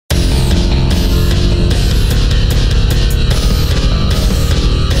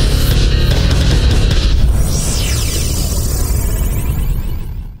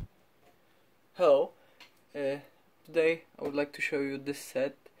like to show you this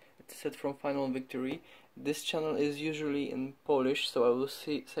set. It's a set from Final Victory. This channel is usually in Polish, so I will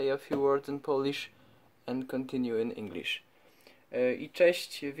say a few words in Polish and continue in English. I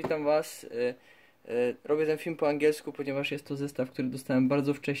cześć, witam Was. Robię ten film po angielsku, ponieważ jest to zestaw, który dostałem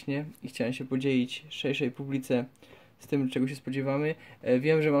bardzo wcześnie i chciałem się podzielić szerszej publice z tym, czego się spodziewamy.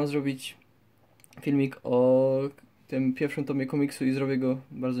 Wiem, że mam zrobić filmik o tym pierwszym tomie komiksu i zrobię go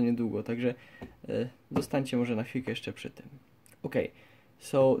bardzo niedługo, także zostańcie może na chwilkę jeszcze przy tym. Okay,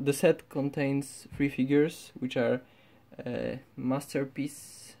 so the set contains 3 figures, which are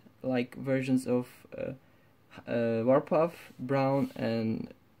masterpiece-like versions of Warpath, Brawn,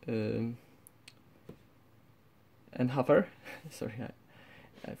 and Huffer. Sorry,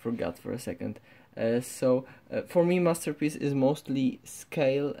 I forgot for a second. For me, masterpiece is mostly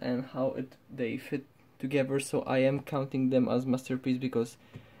scale and how they fit together, so I am counting them as masterpiece because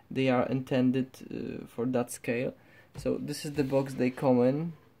they are intended for that scale. So this is the box they come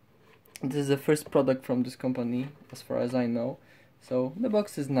in. This is the first product from this company as far as I know, so the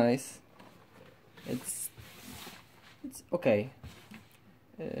box is nice. It's okay.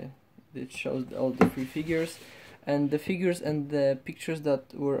 It shows all the 3 figures, and the figures and the pictures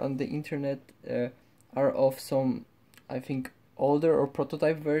that were on the internet are of some, I think, older or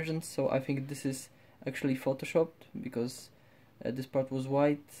prototype versions, so I think this is actually photoshopped because this part was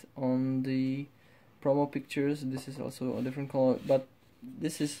white on the promo pictures. This is also a different color, but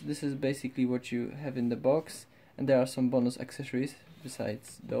this is basically what you have in the box, and there are some bonus accessories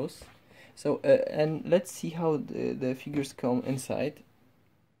besides those. So and let's see how the figures come inside.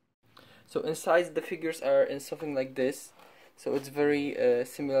 So inside the figures are in something like this, so it's very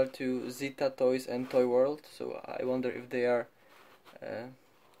similar to Zeta Toys and Toy World, so I wonder if they are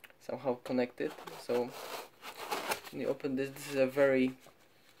somehow connected. So when you open this, this is a very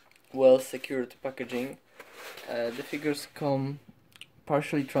well secured packaging. The figures come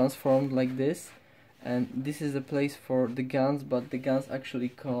partially transformed like this, and this is a place for the guns, but the guns actually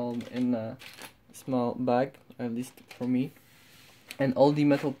come in a small bag, at least for me, and all the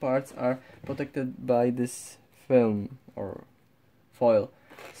metal parts are protected by this film or foil,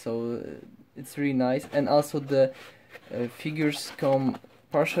 so it's really nice. And also the figures come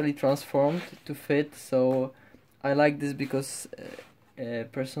partially transformed to fit, so I like this because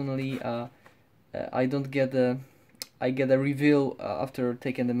personally I get a reveal after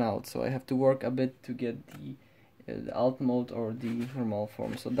taking them out, so I have to work a bit to get the alt mode or the normal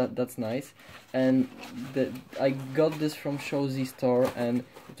form, so that's nice. And I got this from Shozy store, and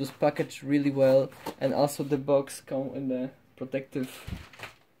it was packaged really well, and also the box come in the protective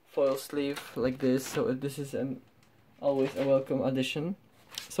foil sleeve like this, so this is always a welcome addition.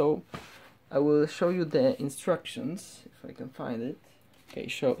 So I will show you the instructions if I can find it. Okay,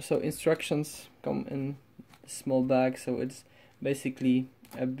 so instructions come in a small bag, so it's basically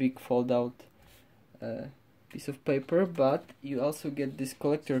a big fold out piece of paper, but you also get these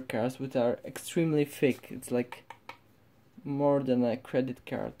collector cards which are extremely thick. It's like more than a credit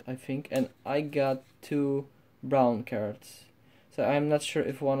card, I think, and I got 2 brown cards, so I'm not sure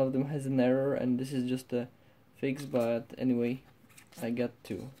if one of them has an error and this is just a fix, but anyway, I got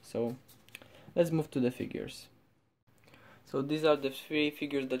 2. So let's move to the figures. So these are the 3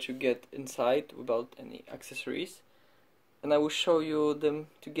 figures that you get inside without any accessories, and I will show you them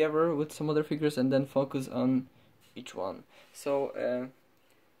together with some other figures and then focus on each one. So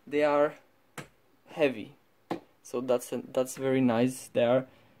they are heavy, so that's very nice. They are,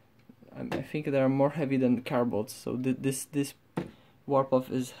 I think they are more heavy than cardboards. So this Warpath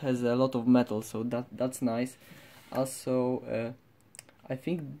has a lot of metal, so that's nice. Also, I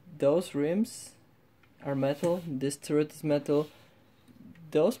think those rims are metal. This turret is metal.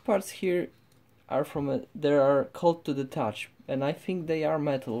 Those parts here are they are cold to the touch, and I think they are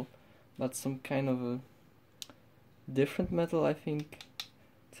metal, but some kind of a different metal. I think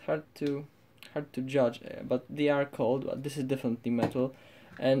it's hard to judge, but they are cold. But this is definitely metal,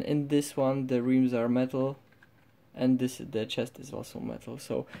 and in this one the rims are metal, and the chest is also metal.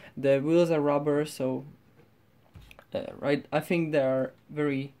 So the wheels are rubber. So right, I think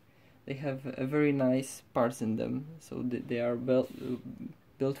they have a very nice parts in them. So they are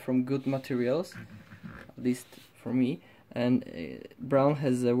built from good materials, at least for me. And Brawn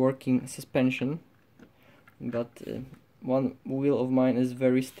has a working suspension, but one wheel of mine is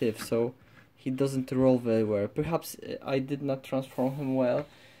very stiff, so he doesn't roll very well. Perhaps I did not transform him well,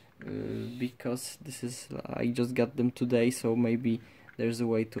 because I just got them today, so maybe there's a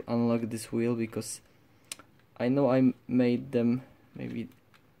way to unlock this wheel, because I know I made them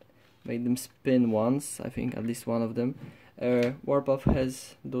spin once, I think, at least one of them. Warpath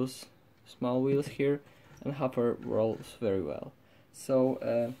has those small wheels here, and Huffer rolls very well.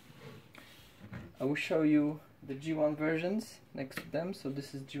 So I will show you the G1 versions next to them. So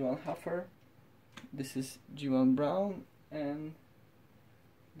this is G1 Huffer, this is G1 Brawn, and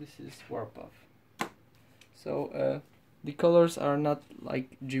this is Warpath. So the colors are not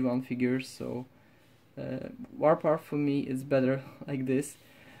like G1 figures, so Warpath for me is better like this.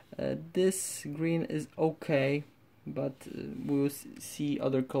 This green is okay, but we will see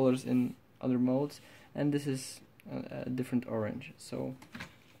other colors in other modes, and this is a different orange. So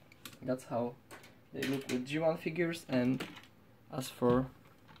that's how they look with G1 figures. And as for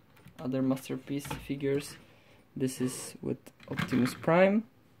other masterpiece figures, this is with Optimus Prime,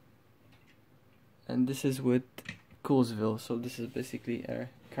 and this is with Coolsville. So this is basically a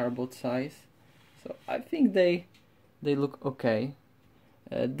cardboard size. So I think they look okay.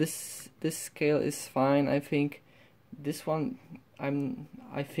 This scale is fine. I think this one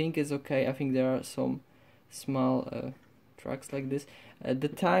I think is okay. I think there are some small tracks like this. The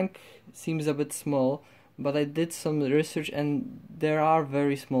tank seems a bit small, but I did some research and there are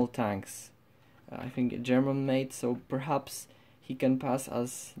very small tanks. I think German made, so perhaps he can pass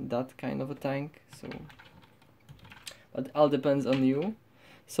as that kind of a tank. So, but it all depends on you.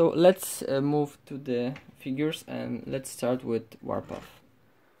 So let's move to the figures, and let's start with Warpath.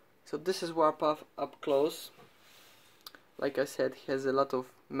 So this is Warpath up close. Like I said, he has a lot of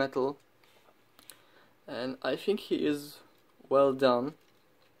metal, and I think he is well done.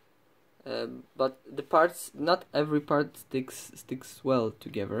 But the parts, not every part sticks well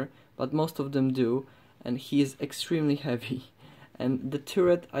together, but most of them do, and he is extremely heavy. And the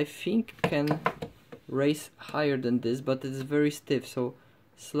turret, I think, can raise higher than this, but it's very stiff, so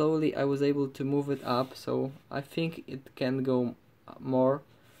slowly I was able to move it up, so I think it can go more,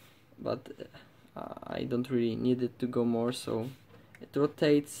 but I don't really need it to go more. So it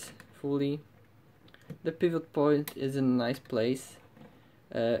rotates fully. The pivot point is in a nice place.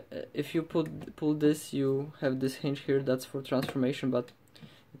 If you pull this, you have this hinge here, that's for transformation, but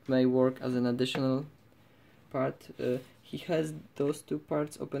it may work as an additional part. He has those two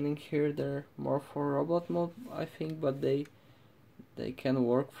parts opening here, they're more for robot mode, I think, but they can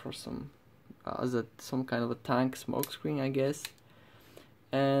work for some as some kind of a tank smokescreen, I guess.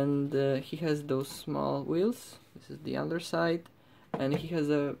 And he has those small wheels. This is the underside, and he has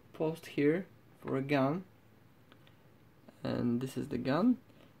a post here for a gun, and this is the gun,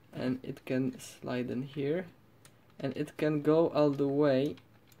 and it can slide in here, and it can go all the way.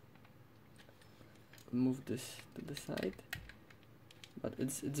 Move this to the side, but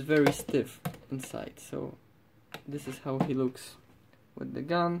it's very stiff inside. So this is how he looks with the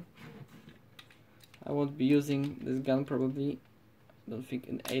gun. I won't be using this gun probably, I don't think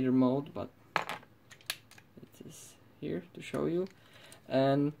in either mode, but it is here to show you.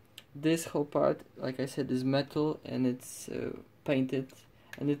 And this whole part, like I said, is metal, and it's painted,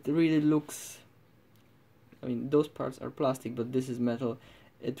 and it really looks, I mean, those parts are plastic, but this is metal.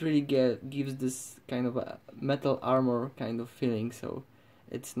 It really gives this kind of a metal armor kind of feeling, so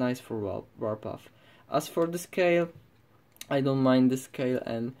it's nice for Warpath. As for the scale, I don't mind the scale,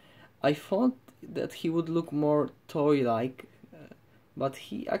 and I thought that he would look more toy-like, but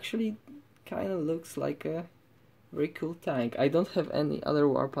he actually kind of looks like a very cool tank. I don't have any other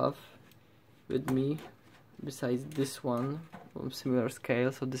Warpath with me besides this one from similar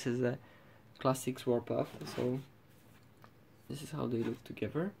scale, so this is a Classics Warpath. So this is how they look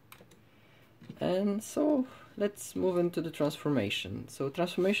together. And so let's move into the transformation. So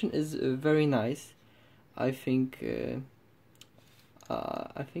transformation is very nice. I think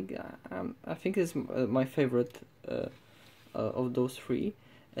it's my favorite of those three.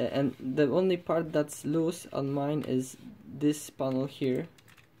 And the only part that's loose on mine is this panel here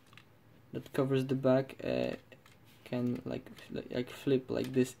that covers the back. Can like flip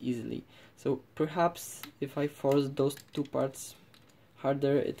like this easily. So perhaps if I force those two parts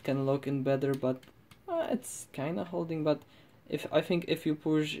harder, it can lock in better, but it's kind of holding. But I think if you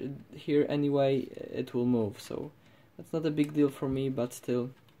push here anyway, it will move. So that's not a big deal for me, but still,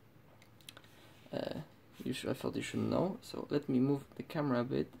 I thought you should know. So let me move the camera a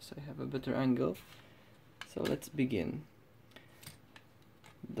bit so I have a better angle. So let's begin.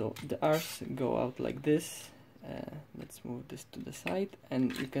 The arms go out like this. Let's move this to the side,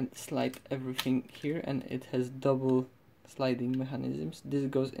 and you can slide everything here, and it has double sliding mechanisms. This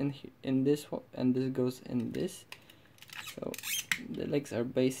goes in this one, and this goes in this. So the legs are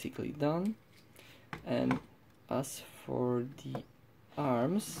basically done. And as for the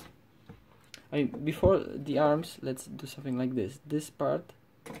arms, before the arms, let's do something like this. This part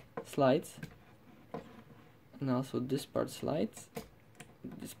slides, and also this part slides.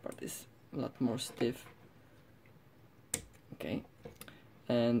 This part is a lot more stiff. Okay,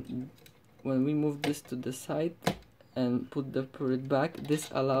 and when we move this to the side and put the turret back, this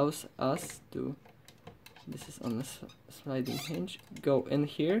allows us to, this is on a sliding hinge, go in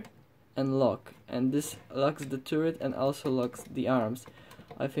here and lock, and this locks the turret and also locks the arms.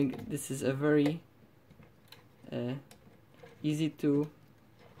 I think this is a very easy to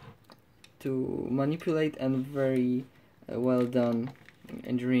manipulate and very well done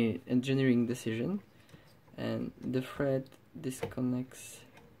engineering decision. And the thread disconnects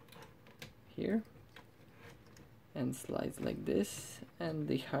here and slides like this, and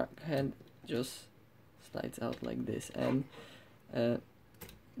the hand just slides out like this. And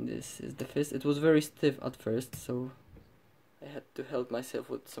this is the fist. It was very stiff at first, so I had to help myself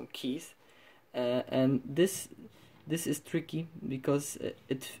with some keys. And this is tricky because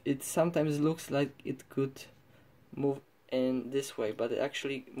it sometimes looks like it could move in this way, but it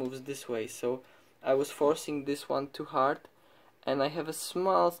actually moves this way. So I was forcing this one too hard, and I have a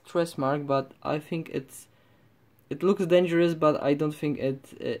small stress mark, but I think it looks dangerous, but I don't think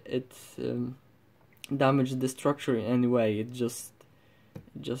it damaged the structure in any way. It just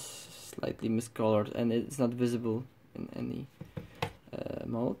slightly miscolored, and it's not visible in any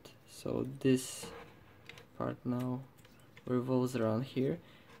mode. So this part now revolves around here.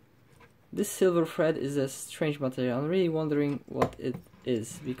 This silver thread is a strange material. I'm really wondering what it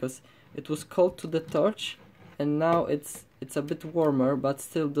is, because it was cold to the touch, and now it's a bit warmer, but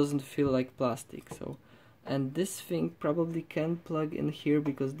still doesn't feel like plastic. So, and this thing probably can plug in here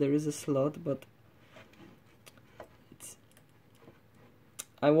because there is a slot, but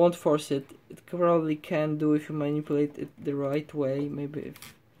I won't force it. It probably can do if you manipulate it the right way. Maybe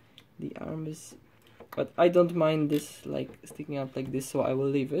if the arm is, but I don't mind this like sticking out like this, so I will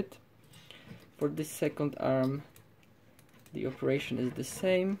leave it. For this second arm, the operation is the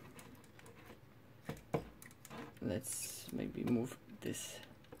same. Let's maybe move this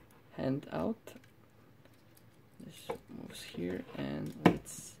hand out. This moves here, and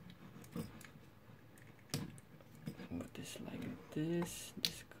let's move this like this.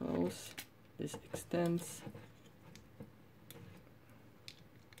 This goes, this extends.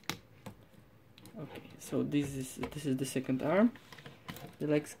 Okay, so this is the second arm. The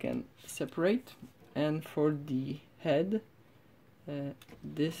legs can separate, and for the head,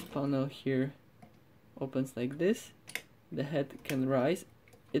 this panel here opens like this. The head can rise.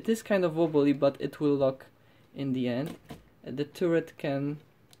 It is kind of wobbly, but it will lock in the end. The turret can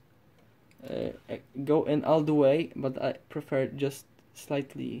go in all the way, but I prefer just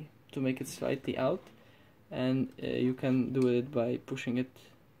slightly to make it slightly out, and you can do it by pushing it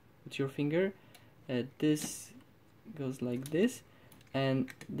with your finger. This goes like this, and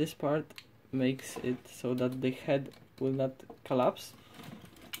this part makes it so that the head will not collapse.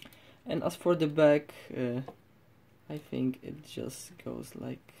 And as for the back, I think it just goes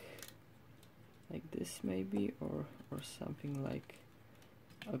like this maybe, or something like,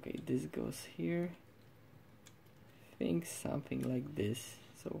 okay, this goes here, I think something like this.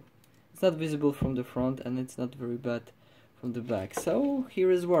 So it's not visible from the front, and it's not very bad from the back. So here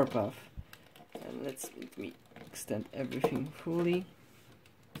is Warpath, and let me extend everything fully.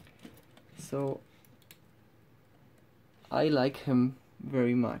 So I like him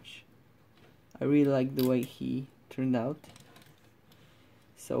very much. I really like the way he turned out.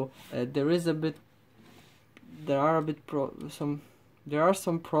 So there are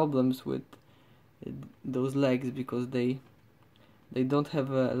some problems with those legs, because they don't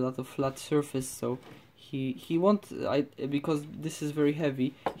have a lot of flat surface. So he won't, because this is very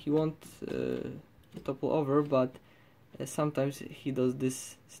heavy, he won't topple over, but sometimes he does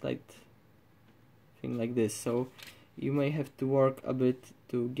this slight thing like this. So you may have to work a bit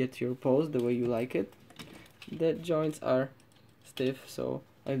to get your pose the way you like it. The joints are stiff, so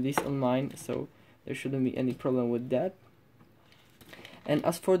I have this on mine, so there shouldn't be any problem with that. And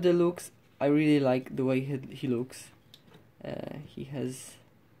as for the looks, I really like the way he looks. He has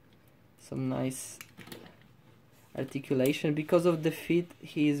some nice articulation. Because of the feet,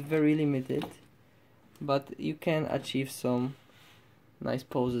 he is very limited, but you can achieve some nice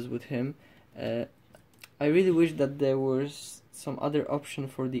poses with him. I really wish that there was some other option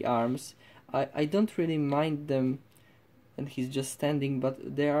for the arms. I don't really mind them and he's just standing,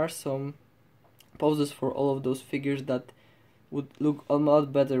 but there are some poses for all of those figures that would look a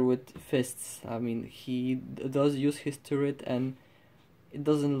lot better with fists. I mean, he does use his turret, and it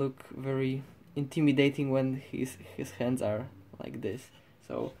doesn't look very intimidating when his hands are like this.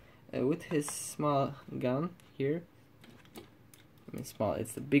 So with his small gun here, I mean small,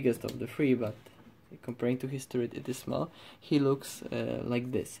 it's the biggest of the three, but comparing to his turret it is small, he looks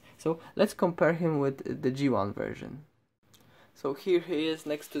like this. So let's compare him with the G1 version. So here he is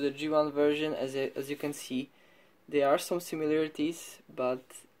next to the G1 version. As you can see, there are some similarities, but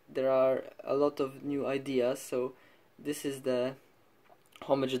there are a lot of new ideas. So this is the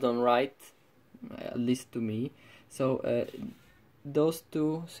homage done right, at least to me. So those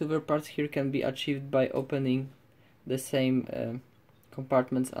two silver parts here can be achieved by opening the same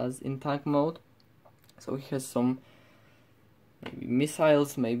compartments as in tank mode. So he has some maybe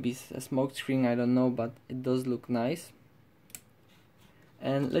missiles, maybe a smoke screen, I don't know, but it does look nice.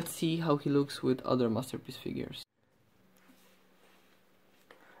 And let's see how he looks with other Masterpiece figures.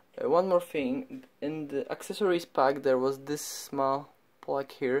 One more thing, in the accessories pack there was this small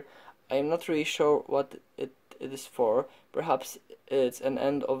plug here. I am not really sure what it is for. Perhaps it's an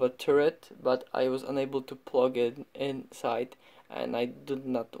end of a turret, but I was unable to plug it inside and I did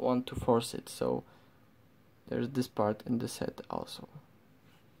not want to force it, so there's this part in the set also.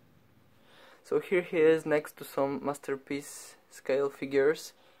 So here he is next to some Masterpiece scale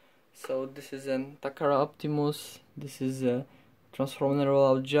figures. So this is an Takara Optimus, this is a Transformer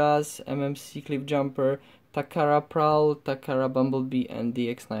Rollout Jazz, MMC Cliff Jumper, Takara Prowl, Takara Bumblebee, and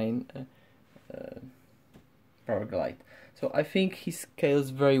DX9 Powerglide. So I think he scales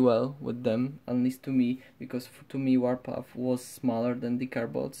very well with them, at least to me, because to me Warpath was smaller than the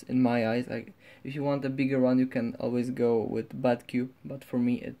Carbots in my eyes. If you want a bigger one, you can always go with Batcube, but for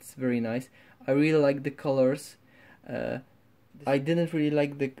me it's very nice. I really like the colors. I didn't really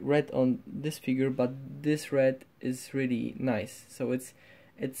like the red on this figure, but this red is really nice. So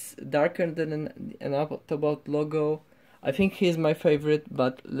it's darker than an Autobot logo. I think he is my favorite,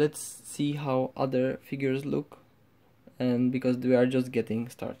 but let's see how other figures look, and because we are just getting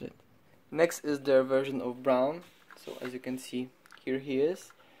started. Next is their version of Brawn. So as you can see, here he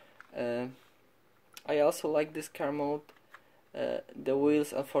is. I also like this car mode. The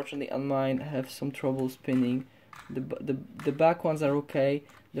wheels, unfortunately on mine, have some trouble spinning. The back ones are okay.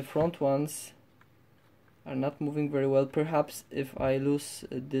 The front ones are not moving very well. Perhaps if I lose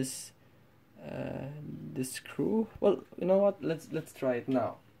this screw. Well, you know what? Let's try it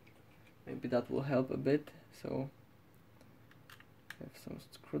now. Maybe that will help a bit. So I have some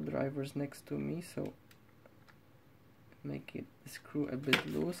screwdrivers next to me. So make it screw a bit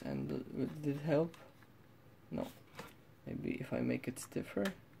loose. And did it help? No. Maybe if I make it stiffer.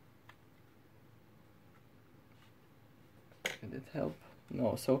 Did it help?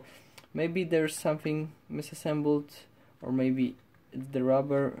 No. So maybe there's something misassembled, or maybe it's the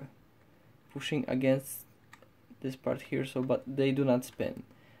rubber pushing against this part here. So, but they do not spin.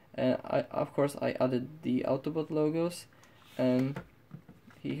 Of course I added the Autobot logos, and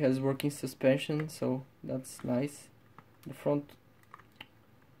he has working suspension, so that's nice. The front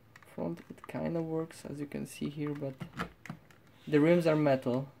it kind of works, as you can see here, but the rims are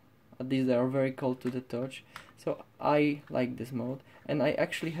metal. These are very cold to the touch, so I like this mode. And I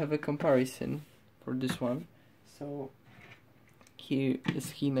actually have a comparison for this one. So here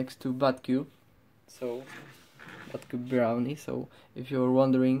is he next to Batcube, so Batcube Brownie. So if you're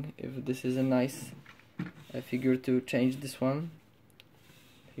wondering if this is a nice figure to change this one,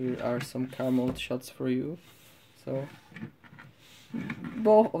 here are some car mode shots for you. So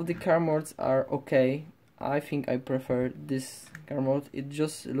both of the car modes are okay. I think I prefer this car mode. It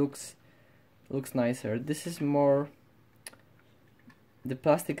just looks nicer. This is more, the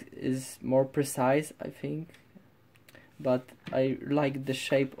plastic is more precise, I think, but I like the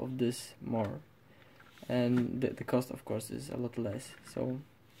shape of this more, and the cost of course is a lot less. So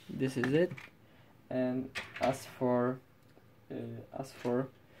this is it. And as for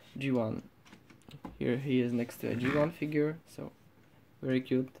G1, here he is next to a G1 figure, so very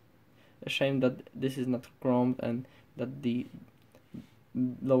cute. A shame that this is not chromed and that the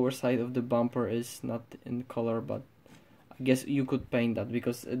lower side of the bumper is not in color, but I guess you could paint that,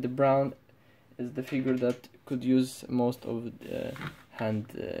 because the brown is the figure that could use most of the hand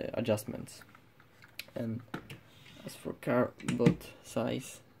adjustments. And as for carbot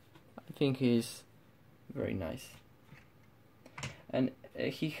size, I think he's very nice. And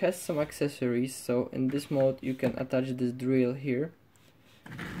he has some accessories. So in this mode you can attach this drill here,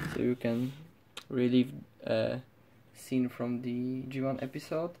 so you can relive a scene from the G1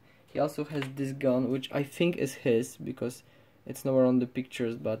 episode. He also has this gun, which I think is his, because it's nowhere on the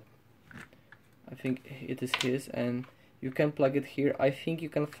pictures, but I think it is his, and you can plug it here. I think you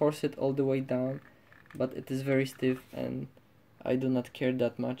can force it all the way down, but it is very stiff and I do not care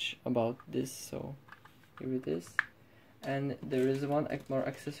that much about this, so here it is. And there is one more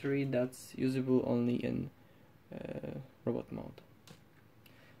accessory that's usable only in robot mode.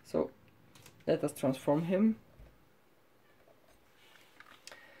 So let us transform him.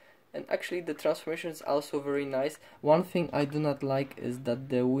 And actually the transformation is also very nice. One thing I do not like is that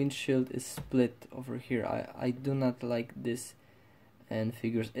the windshield is split over here. I do not like this and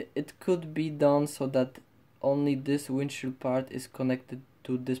figures. It could be done so that only this windshield part is connected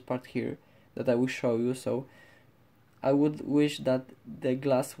to this part here that I will show you. So I would wish that the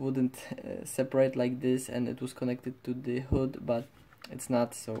glass wouldn't separate like this and it was connected to the hood, but it's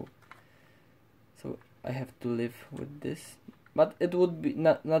not, so I have to live with this. But it would be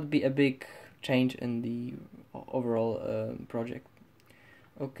not be a big change in the overall project.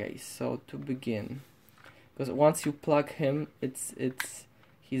 Okay, so to begin, because once you plug him,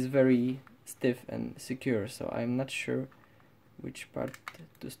 he's very stiff and secure, so I'm not sure which part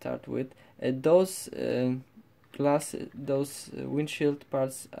to start with. Those windshield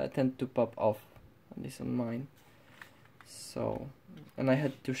parts tend to pop off, at least on mine. So, and I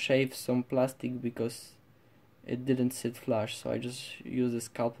had to shave some plastic because it didn't sit flush, so I just used a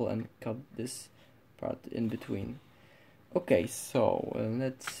scalpel and cut this part in between. Okay, so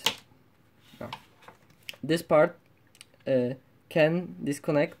let's. This part can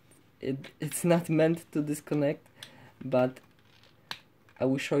disconnect. It's not meant to disconnect, but I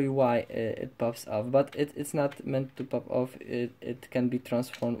will show you why it pops off. But it's not meant to pop off. It can be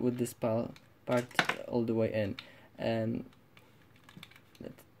transformed with this part all the way in, and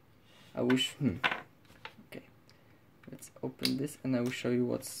I wish. Okay, let's open this, and I will show you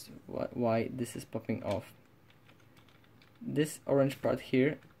why this is popping off. This orange part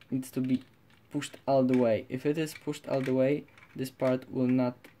here needs to be pushed all the way. If it is pushed all the way, this part will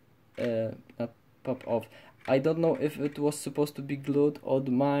not pop off. I don't know if it was supposed to be glued or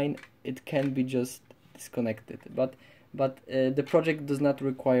mine. It can be just disconnected, but the project does not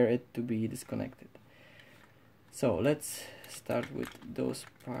require it to be disconnected. So let's start with those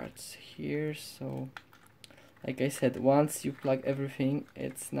parts here. So like I said, once you plug everything,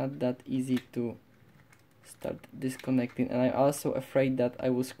 it's not that easy to start disconnecting, and I'm also afraid that I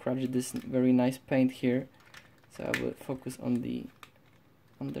will scratch this very nice paint here, so I will focus on the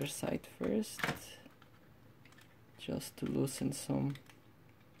underside first, just to loosen some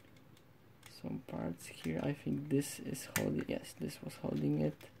parts here. I think this is holding, yes, this was holding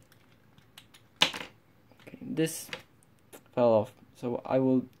it. Okay, this fell off, so I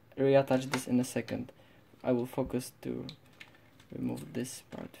will reattach this in a second. I will focus to remove this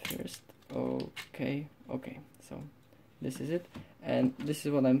part first. Okay, so this is it, and this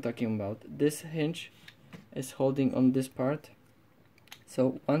is what I'm talking about. This hinge is holding on this part,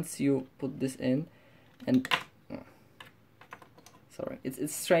 so once you put this in, and sorry,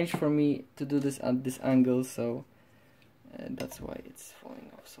 it's strange for me to do this at this angle, so that's why it's falling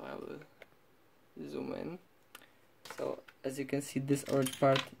off. So I will zoom in. So as you can see, this orange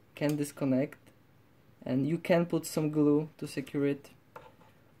part can disconnect, and you can put some glue to secure it,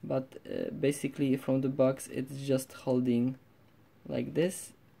 but basically from the box it's just holding like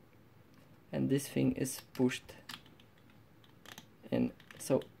this, and this thing is pushed in.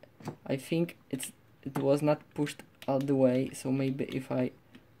 So I think it was not pushed all the way, so maybe if I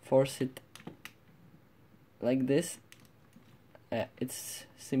force it like this, it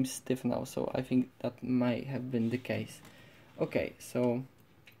seems stiff now, so I think that might have been the case. Okay, so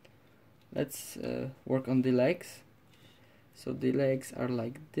let's work on the legs. So the legs are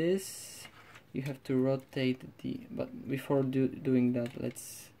like this. You have to rotate but before doing that,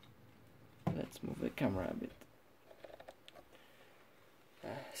 let's move the camera a bit.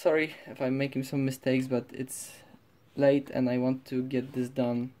 Sorry if I'm making some mistakes, but it's late and I want to get this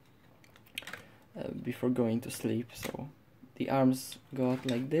done before going to sleep. So the arms go out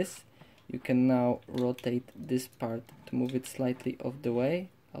like this. You can now rotate this part to move it slightly out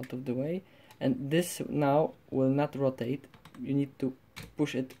of the way, and this now will not rotate. You need to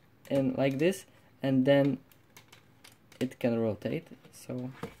push it in like this, and then it can rotate. So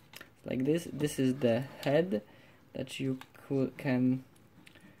like this. This is the head that you can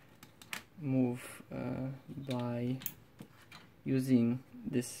move by using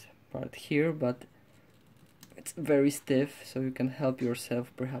this part here, but it's very stiff, so you can help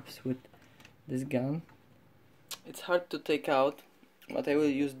yourself perhaps with this gun. It's hard to take out, but I will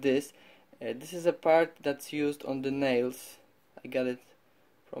use this. This is a part that's used on the nails. I got it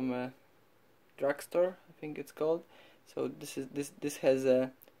from a drugstore, I think it's called. So this has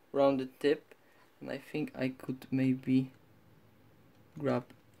a rounded tip, and I think I could maybe grab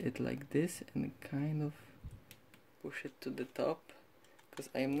it like this and kind of push it to the top, because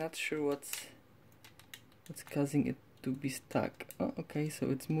I am not sure what's causing it to be stuck. Oh, okay, so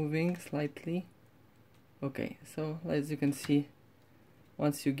it's moving slightly. Okay, so as you can see,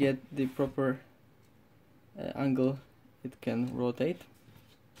 once you get the proper angle, it can rotate.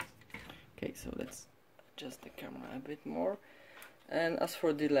 Okay, so let's adjust the camera a bit more. And as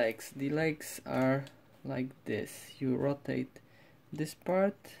for the legs are like this. You rotate this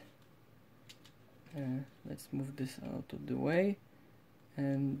part. Let's move this out of the way.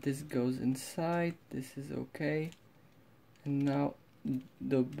 And this goes inside. This is okay. And now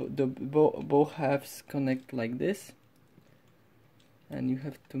both halves connect like this. And you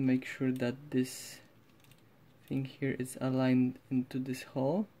have to make sure that this thing here is aligned into this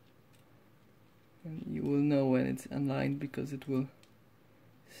hole. And you will know when it's aligned because it will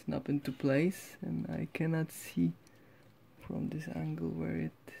snap into place, and I cannot see from this angle where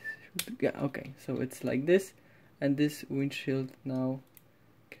it should. Yeah, okay, so it's like this, and this windshield now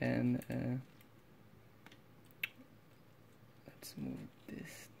can let's move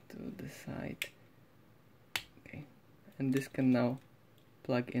this to the side. Okay, and this can now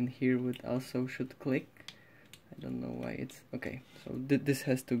plug in here with also should click. I don't know why it's okay, so this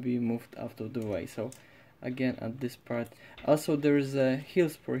has to be moved out of the way. So again, at this part also there's a heel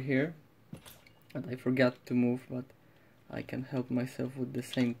spur here that I forgot to move, but I can help myself with the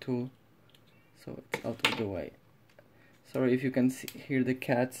same tool, so it's out of the way. Sorry if you can hear the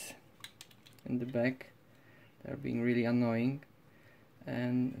cats in the back, they're being really annoying.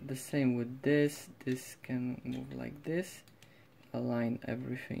 And the same with this can move like this. Align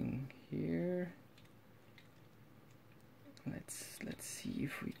everything here. Let's see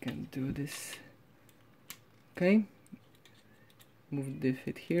if we can do this. Okay, move the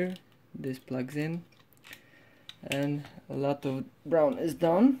fit here, this plugs in, and a lot of brown is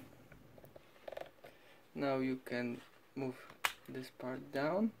done. Now you can move this part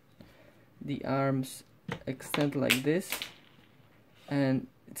down. The arms extend like this, and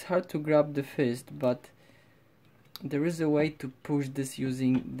it's hard to grab the fist, but there is a way to push this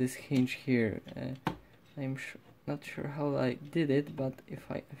using this hinge here. I'm not sure how I did it, but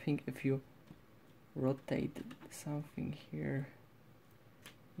I think if you rotate something here,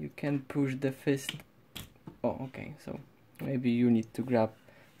 you can push the fist. Oh, okay, so maybe you need to grab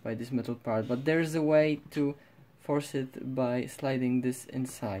by this metal part, but there's a way to force it by sliding this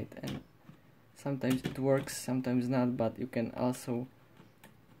inside, and sometimes it works, sometimes not, but you can also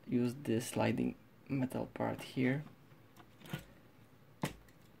use this sliding metal part here.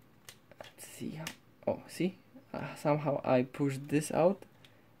 Let's see how, oh, see, somehow I pushed this out,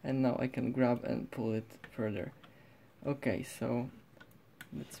 and now I can grab and pull it further. Okay, so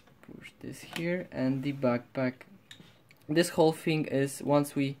let's push this here, and the backpack. This whole thing is,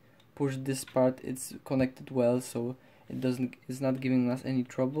 once we push this part, it's connected well, so it's not giving us any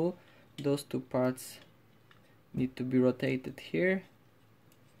trouble. Those two parts need to be rotated here.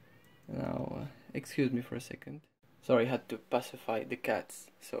 Now, excuse me for a second. Sorry, I had to pacify the cats.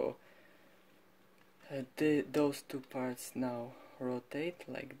 So those two parts now rotate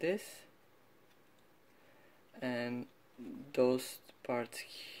like this, and those parts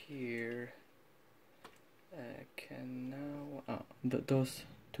here can now those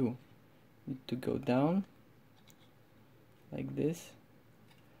two need to go down like this,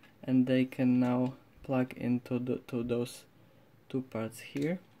 and they can now plug into those two parts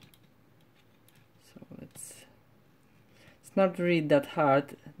here. So it's not really that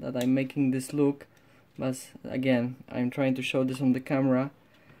hard that I'm making this look, but again, I'm trying to show this on the camera,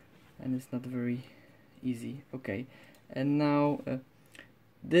 and it's not very easy. Okay, and now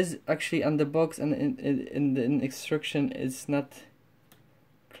this actually on the box and in the instruction is not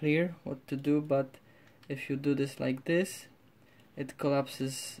clear what to do, but if you do this like this, it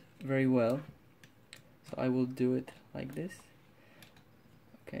collapses very well. So I will do it like this.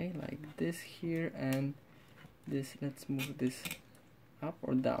 Okay, like this here, and this, let's move this up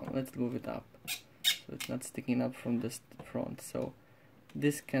or down. Let's move it up so it's not sticking up from the front. So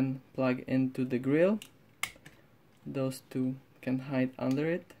this can plug into the grill, those two can hide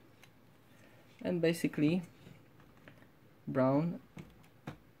under it, and basically Brawn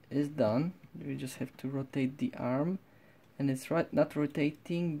is done. We just have to rotate the arm, and it's not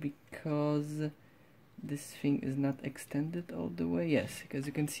rotating because this thing is not extended all the way. Yes, because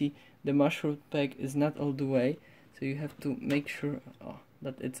you can see the mushroom peg is not all the way, so you have to make sure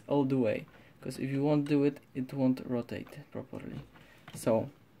that it's all the way, because if you won't do it, it won't rotate properly. So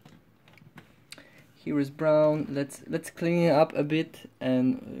here is Brawn. Let's clean it up a bit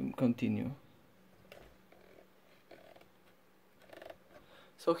and continue.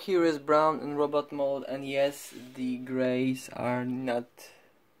 So here is Brawn in robot mode, and yes, the grays are not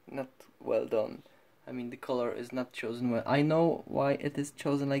well done. I mean, the color is not chosen well. I know why it is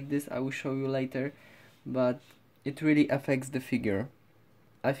chosen like this, I will show you later, but it really affects the figure.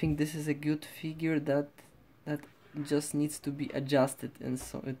 I think this is a good figure that just needs to be adjusted in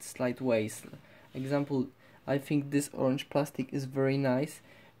slight ways. Example, I think this orange plastic is very nice,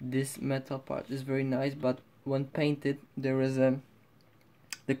 this metal part is very nice, but when painted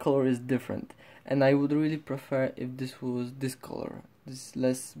the color is different, and I would really prefer if this was this color, this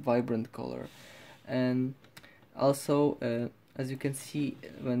less vibrant color. And also as you can see,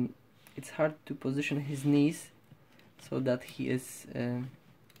 when it's hard to position his knees so that he is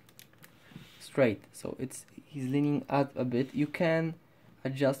straight, so he's leaning out a bit. You can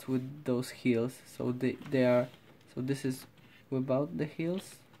adjust with those heels, so they are, so this is without the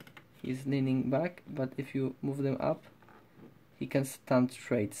heels, he's leaning back, but if you move them up he can stand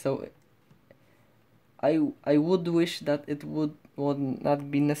straight. So I would wish that it would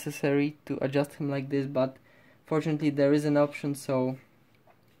not be necessary to adjust him like this, but fortunately there is an option, so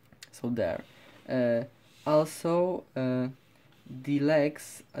there. Also the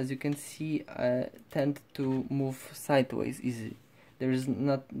legs, as you can see, tend to move sideways easily. There's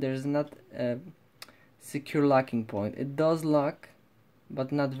not a secure locking point. It does lock,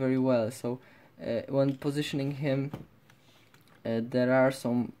 but not very well. So when positioning him, there are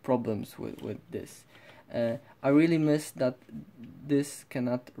some problems with this. I really miss that this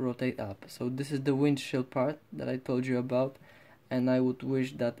cannot rotate up. So this is the windshield part that I told you about, and I would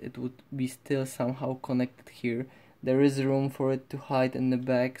wish that it would be still somehow connected here. There is room for it to hide in the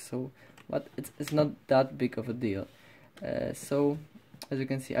back, so but it's not that big of a deal. So as you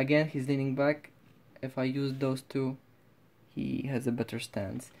can see, again he's leaning back. If I use those two, he has a better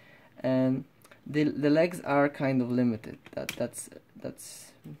stance, and the legs are kind of limited. That's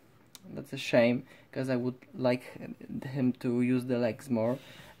a shame, because I would like him to use the legs more.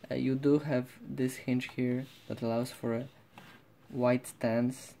 You do have this hinge here that allows for a wide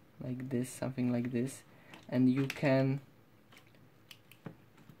stance like this, something like this, and you can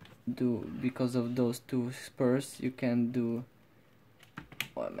do, because of those two spurs, you can do,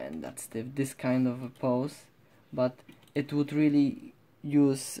 oh man, that's stiff, this kind of a pose, but it would really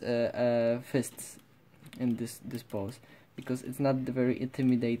use fists in this pose, because it's not very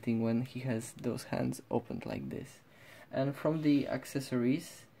intimidating when he has those hands opened like this. And from the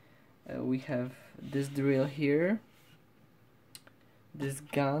accessories, we have this drill here, this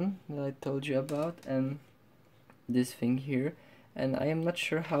gun that I told you about, and this thing here, and I am not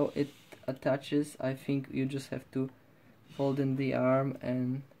sure how it attaches. I think you just have to fold in the arm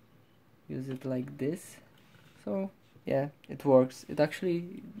and use it like this. So yeah, it works. It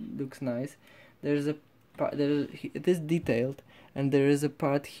actually looks nice. There's a part, it is detailed, and there is a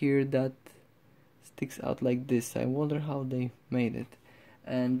part here that sticks out like this. I wonder how they made it.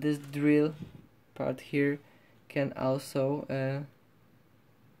 And this drill part here can also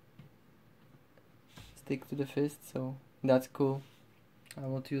stick to the fist, so that's cool. I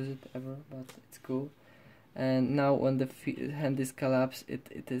won't use it ever, but it's cool. And now when the hand is collapsed,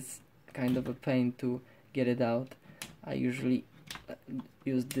 it is kind of a pain to get it out. I usually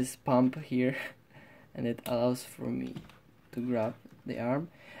use this pump here and it allows for me to grab the arm.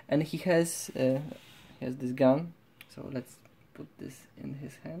 And he has this gun, so let's put this in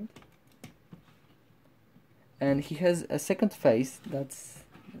his hand. And he has a second face that's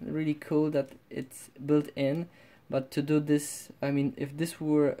really cool, that it's built in. But to do this, I mean, if this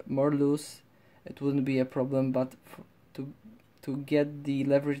were more loose, it wouldn't be a problem, but to get the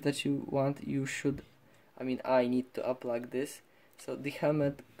leverage that you want, you should, I mean, I need to unplug this, so the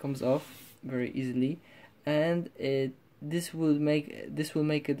helmet comes off very easily, and this will make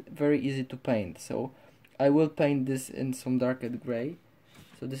it very easy to paint. So I will paint this in some darker gray.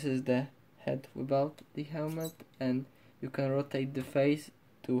 So this is the head without the helmet, and you can rotate the face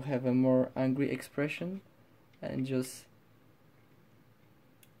to have a more angry expression, and just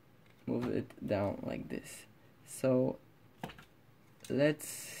move it down like this. So let's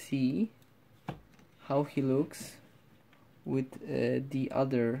see how he looks with the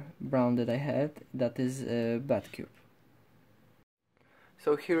other Brawn that I had, that is Batcube.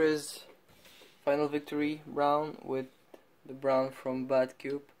 So here is Final Victory Brawn with the Brawn from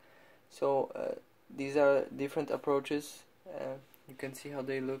Batcube. So these are different approaches. You can see how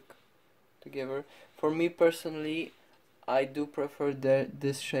they look together. For me personally, I do prefer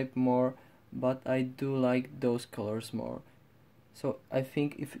this shape more, but I do like those colors more. So I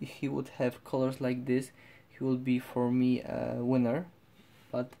think if he would have colors like this, he will be for me a winner.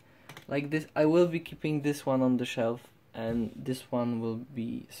 But like this, I will be keeping this one on the shelf, and this one will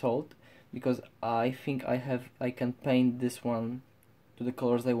be sold, because I think I can paint this one to the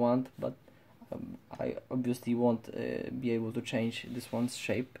colors I want, but I obviously won't be able to change this one's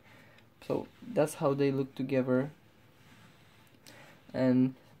shape. So that's how they look together.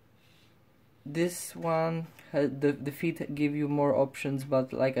 And this one the feet give you more options,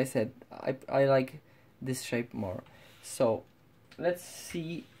 but like I said, I like this shape more. So let's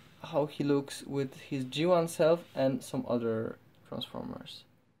see how he looks with his G1 self and some other transformers.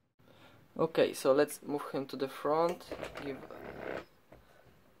 Okay, so let's move him to the front.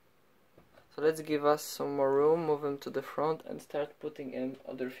 So let's give us some more room, move him to the front and start putting in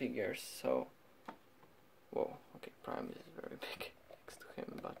other figures. So, whoa, okay, Prime is very big next to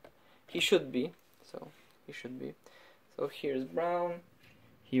him, but he should be, so he should be. So here's Brawn,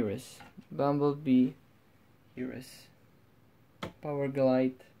 here is Bumblebee, here is Power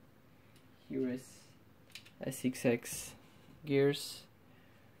Glide, here is SXX gears,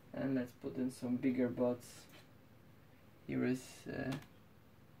 and let's put in some bigger bots. Here is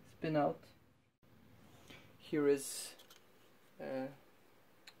Spin Out. Here is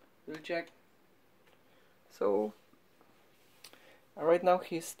Wheeljack. So right now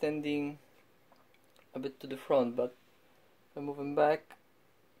he's standing a bit to the front, but if I move him back,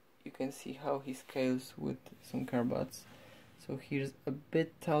 you can see how he scales with some carbots. So here's a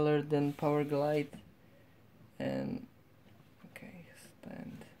bit taller than Power Glide, and okay,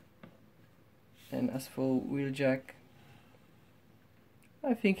 stand. And as for Wheeljack,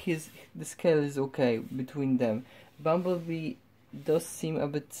 I think the scale is okay between them. Bumblebee does seem a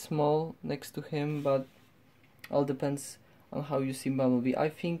bit small next to him, but all depends on how you see Bumblebee. I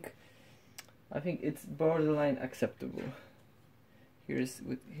think it's borderline acceptable. Here's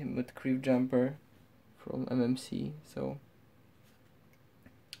with him with Creep Jumper from MMC. So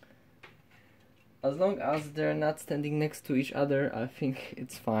as long as they're not standing next to each other, I think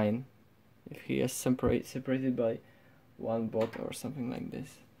it's fine. If he is separated by one bot or something like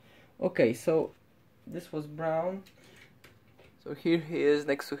this. Okay, so this was Brawn. So here he is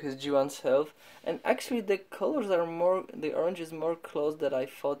next to his G1 self, and actually the colors are more, the orange is more close than I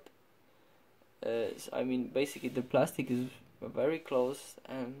thought. I mean, basically the plastic is very close,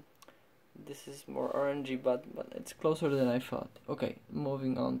 and this is more orangey, but it's closer than I thought. Okay,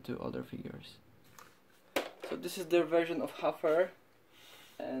 moving on to other figures. So this is their version of Huffer,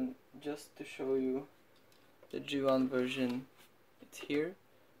 and just to show you the G1 version, it's here.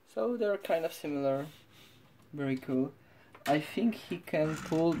 So they're kind of similar, very cool. I think he can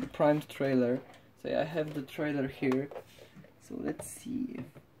pull the Prime's trailer. So I have the trailer here. So let's see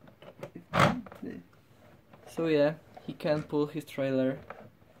so yeah, he can pull his trailer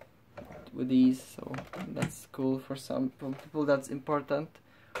with ease. So that's cool for some people. That's important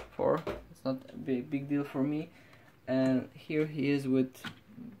for. It's not a big deal for me. And here he is with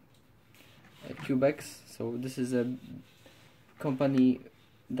Cubex. So this is a company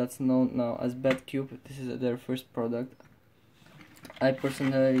that's known now as Batcube. This is their first product. I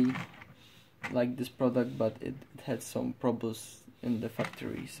personally like this product, but it had some problems in the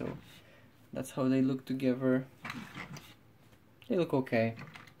factory, so that's how they look together. They look okay.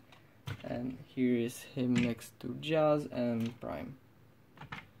 And here is him next to Jazz and Prime.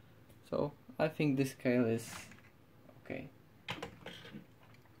 So I think this scale is okay.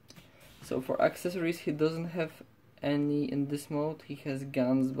 So for accessories, he doesn't have any in this mode. He has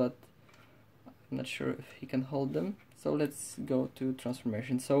guns, but I'm not sure if he can hold them. So let's go to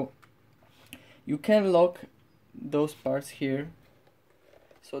transformation. So you can lock those parts here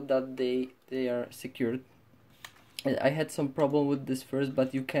so that they are secured. I had some problem with this first,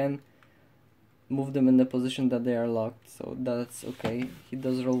 but you can move them in the position that they are locked, so that's okay. He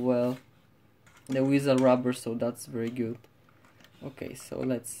does roll well. The wheels are rubber, so that's very good. Okay, so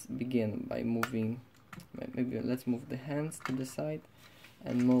let's begin by moving, maybe let's move the hands to the side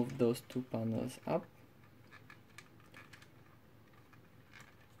and move those two panels up.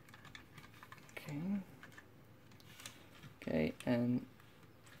 Okay, and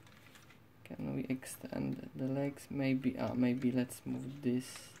can we extend the legs? Maybe let's move this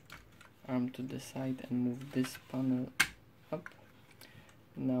arm to the side and move this panel up.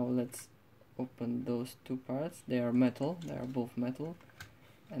 Now let's open those two parts. They are metal, they are both metal,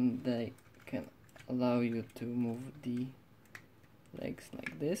 and they can allow you to move the legs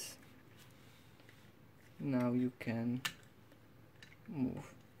like this. Now you can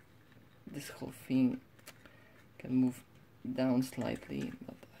move this whole thing, can move down slightly,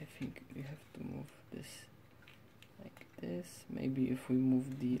 but I think we have to move this like this. Maybe if we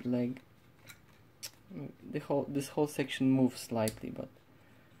move the leg, this whole section moves slightly, but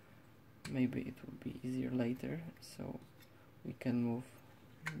maybe it will be easier later. So we can move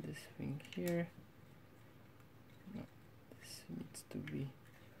this thing here. No, this needs to be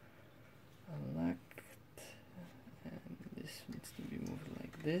unlocked, and this needs to be moved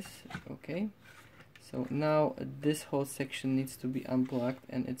like this. Okay, so now this whole section needs to be unplugged,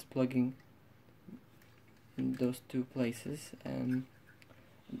 and it's plugging in those two places, and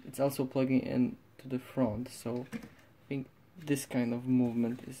it's also plugging in to the front, so I think this kind of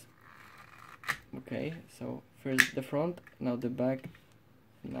movement is okay. So first the front, now the back,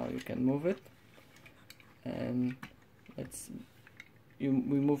 now you can move it, and we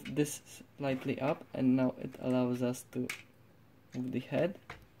move this slightly up, and now it allows us to move the head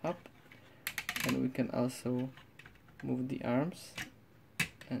up, and we can also move the arms,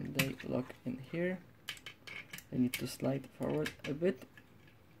 and they lock in here. I need to slide forward a bit,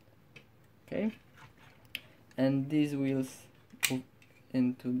 okay, and these wheels move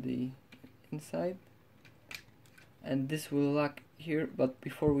into the inside, and this will lock here. But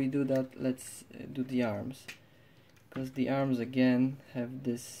before we do that, let's do the arms, because the arms again have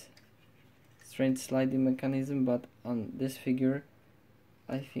this strange sliding mechanism, but on this figure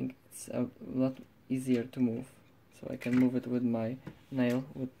I think it's a lot easier to move, so I can move it with my nail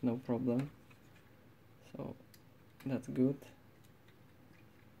with no problem. So that's good.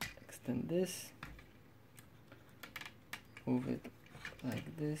 Extend this, move it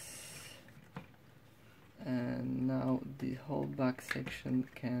like this, and now the whole back section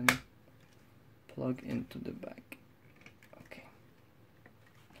can plug into the back. Okay,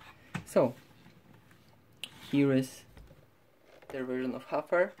 so here is their version of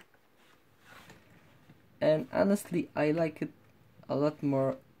Huffer, and honestly I like it a lot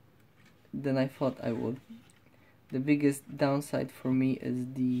more than I thought I would. The biggest downside for me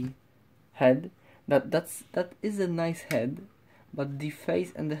is the head. That is a nice head, but the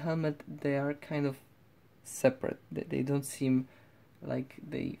face and the helmet, they are kind of separate. They don't seem like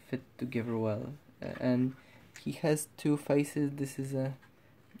they fit together well. And he has two faces. This is a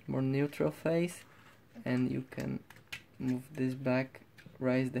more neutral face, and you can move this back,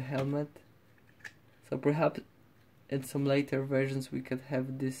 raise the helmet. So perhaps in some later versions we could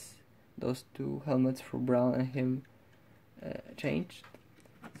have those two helmets for Brawn and him changed.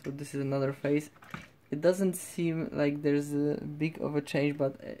 So this is another face. It doesn't seem like there's a big of a change,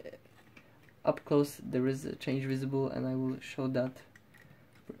 but up close there is a change visible, and I will show that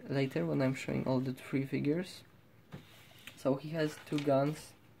later when I'm showing all the three figures. So he has two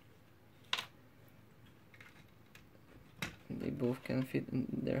guns. They both can fit in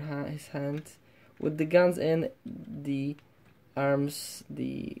his hands. With the guns in, the arms,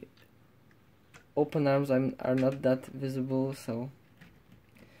 the open arms are not that visible, so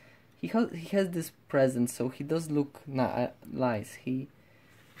he has this presence, so he does look nice. He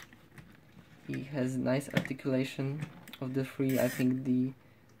has nice articulation of the three. I think the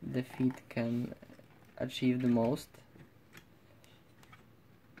feet can achieve the most,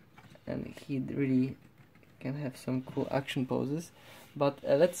 and he really can have some cool action poses. But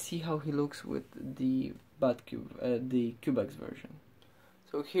let's see how he looks with the the Cubex version.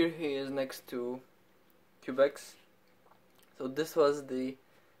 So here he is next to Cubex. So this was the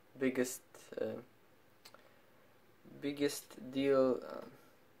biggest deal.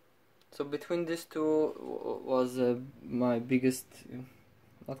 So between these two was my biggest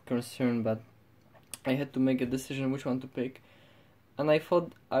not concern, but I had to make a decision which one to pick, and I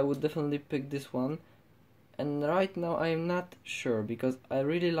thought I would definitely pick this one. And right now I am not sure, because I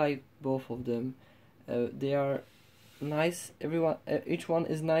really like both of them. They are nice. Each one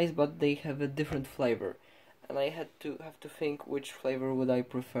is nice, but they have a different flavor, and I have to think which flavor would I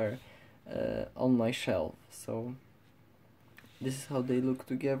prefer on my shelf. So this is how they look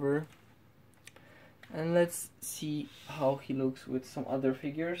together, and let's see how he looks with some other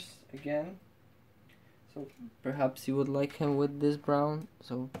figures again. So perhaps you would like him with this Brawn.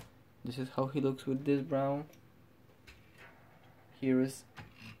 So this is how he looks with this Brawn. Here is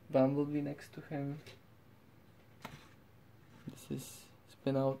Bumblebee next to him. This is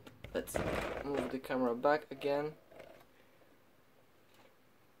spin out. Let's move the camera back again.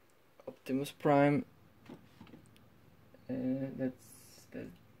 Optimus Prime. Let's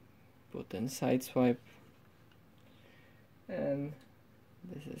put in Sideswipe. And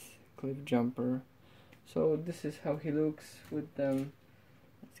this is Cliff Jumper. So this is how he looks with them.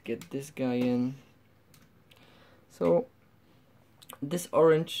 Let's get this guy in. So this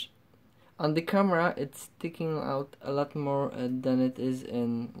orange on the camera, it's sticking out a lot more than it is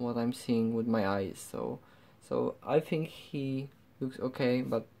in what I'm seeing with my eyes. So I think he looks okay,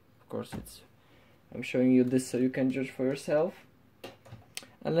 but of course I'm showing you this so you can judge for yourself.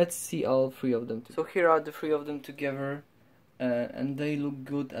 And let's see all three of them. So here are the three of them together, and they look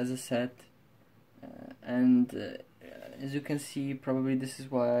good as a set. As you can see, probably this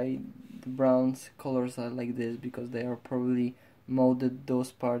is why the Brawn's colors are like this, because they are probably molded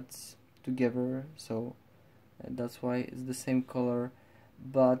those parts together, so that's why it's the same color.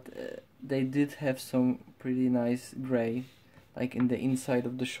 but they did have some pretty nice gray, like in the inside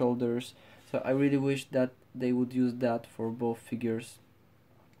of the shoulders. So I really wish that they would use that for both figures.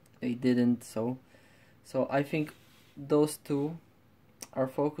 They didn't, so I think those two are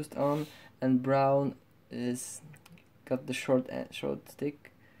focused on, and Brawn is got the short end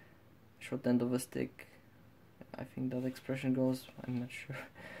of a stick. I think that expression goes, I'm not sure.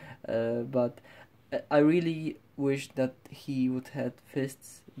 But I really wish that he would have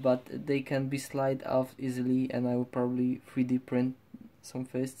fists, but they can be slide off easily, and I will probably 3D print some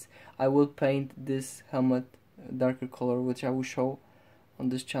fists. I will paint this helmet darker color, which I will show on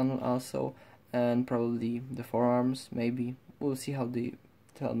this channel also, and probably the forearms, maybe. We'll see how the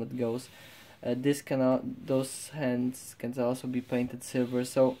helmet goes. Those hands can also be painted silver.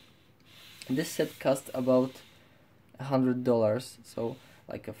 So this set cost about $100, so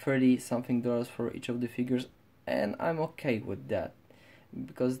like a 30 something dollars for each of the figures, and I'm okay with that,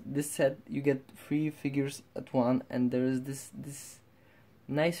 because this set you get 3 figures at one, and there is this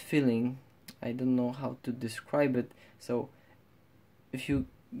nice feeling. I don't know how to describe it. So if you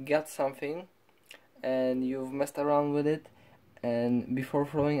get something and you've messed around with it, and before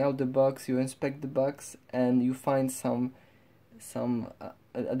throwing out the box you inspect the box and you find some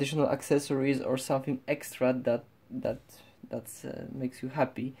additional accessories or something extra that makes you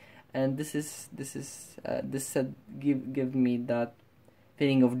happy, and this set give me that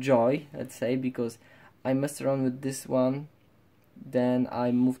feeling of joy, let's say, because I messed around with this one, then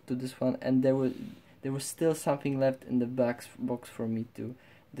I moved to this one, and there was still something left in the box for me to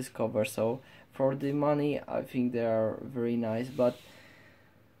discover. So for the money, I think they are very nice, but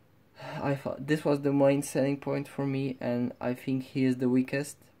I thought this was the main selling point for me, and I think he is the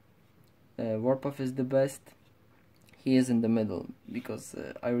weakest. Warpath is the best. He is in the middle, because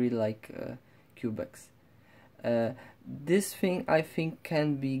I really like Cubex. This thing I think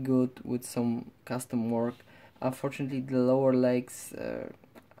can be good with some custom work. Unfortunately, the lower legs,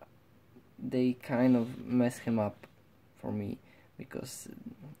 they kind of mess him up for me, because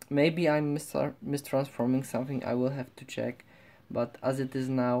maybe I'm mistransforming something. I will have to check, but as it is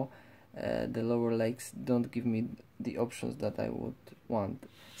now, the lower legs don't give me the options that I would want.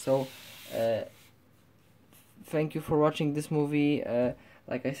 So thank you for watching this movie.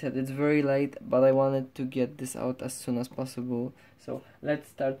 Like I said, it's very late, but I wanted to get this out as soon as possible. So let's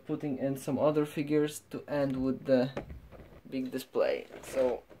start putting in some other figures to end with the big display.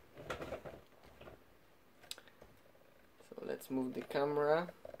 So let's move the camera.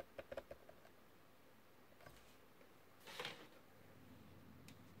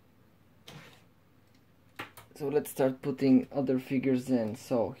 So let's start putting other figures in.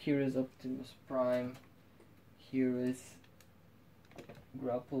 So here is Optimus Prime. Here is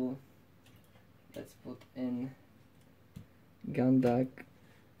Grapple. Let's put in Gandak.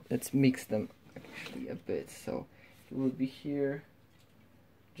 Let's mix them actually a bit. So it will be here,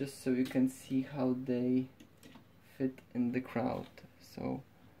 just so you can see how they fit in the crowd. So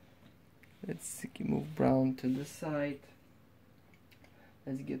let's move Brawn to the side.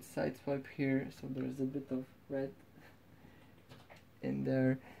 Let's get side swipe here, so there's a bit of red in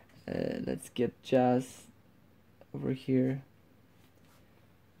there. Let's get Jazz over here.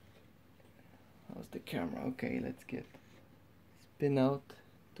 How's the camera? Okay, let's get spin out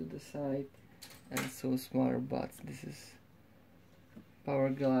to the side, and so smaller bots. This is Power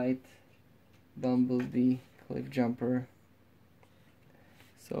Glide, Bumblebee, Cliff Jumper.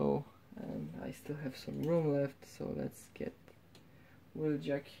 So, and I still have some room left, so let's get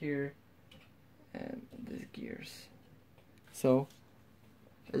Wheeljack here and these gears. So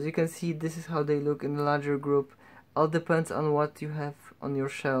as you can see, this is how they look in a larger group. All depends on what you have on your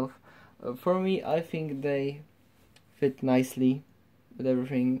shelf. For me, I think they fit nicely with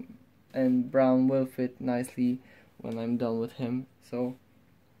everything, and Brawn will fit nicely when I'm done with him. So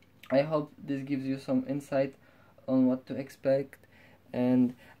I hope this gives you some insight on what to expect.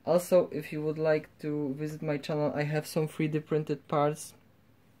 And also, if you would like to visit my channel, I have some 3D printed parts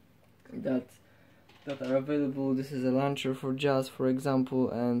that are available. This is a launcher for Jazz, for example,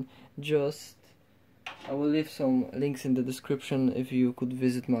 and just I will leave some links in the description if you could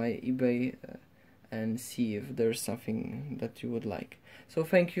visit my eBay and see if there's something that you would like. So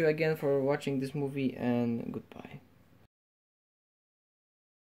thank you again for watching this movie, and goodbye.